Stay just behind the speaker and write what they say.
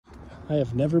I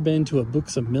have never been to a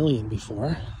Books A Million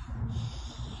before.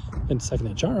 In Second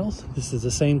and Charles. This is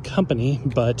the same company,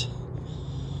 but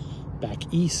back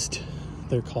east,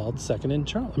 they're called Second and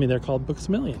Charles. I mean, they're called Books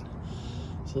A Million.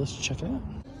 So let's check it out.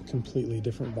 Completely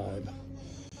different vibe.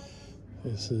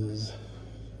 This is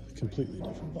a completely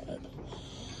different vibe.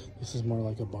 This is more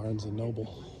like a Barnes and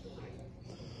Noble.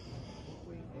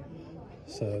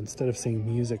 So instead of seeing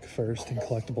music first and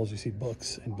collectibles, you see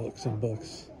books and books and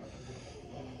books.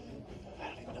 I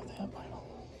don't even know if they have vinyl.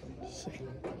 Let's see.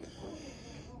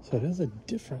 So it is a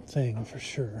different thing for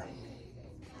sure.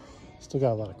 Still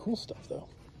got a lot of cool stuff though.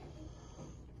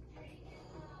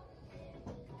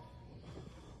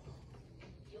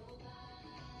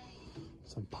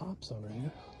 Some pops over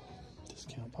here.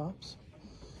 Discount pops.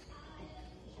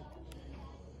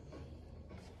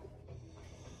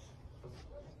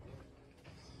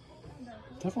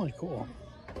 Definitely cool.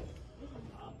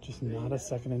 Just not a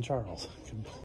Second and Charles.